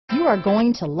you are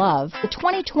going to love the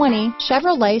 2020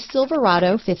 Chevrolet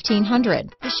Silverado 1500.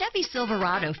 The Chevy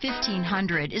Silverado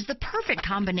 1500 is the perfect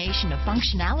combination of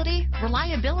functionality,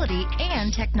 reliability,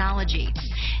 and technology.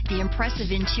 The impressive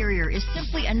interior is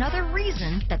simply another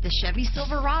reason that the Chevy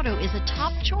Silverado is a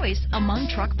top choice among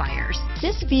truck buyers.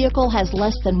 This vehicle has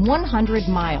less than 100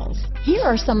 miles. Here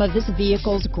are some of this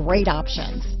vehicle's great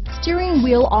options: steering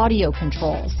wheel audio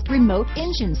controls, remote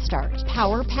engine start,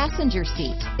 power passenger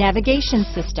seat, navigation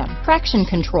system, traction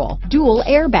control, dual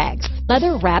airbags,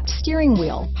 leather-wrapped steering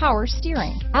wheel, power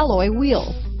steering, alloy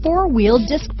wheels, four-wheel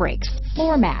disc brakes,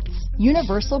 floor mats,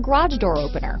 universal garage door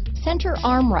opener, center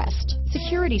armrest,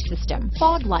 security system,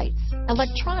 fog lights,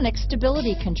 electronic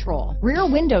stability control, rear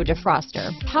window defroster,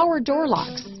 power door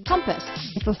locks, compass.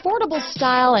 If affordable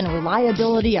style and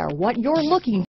reliability are what you're looking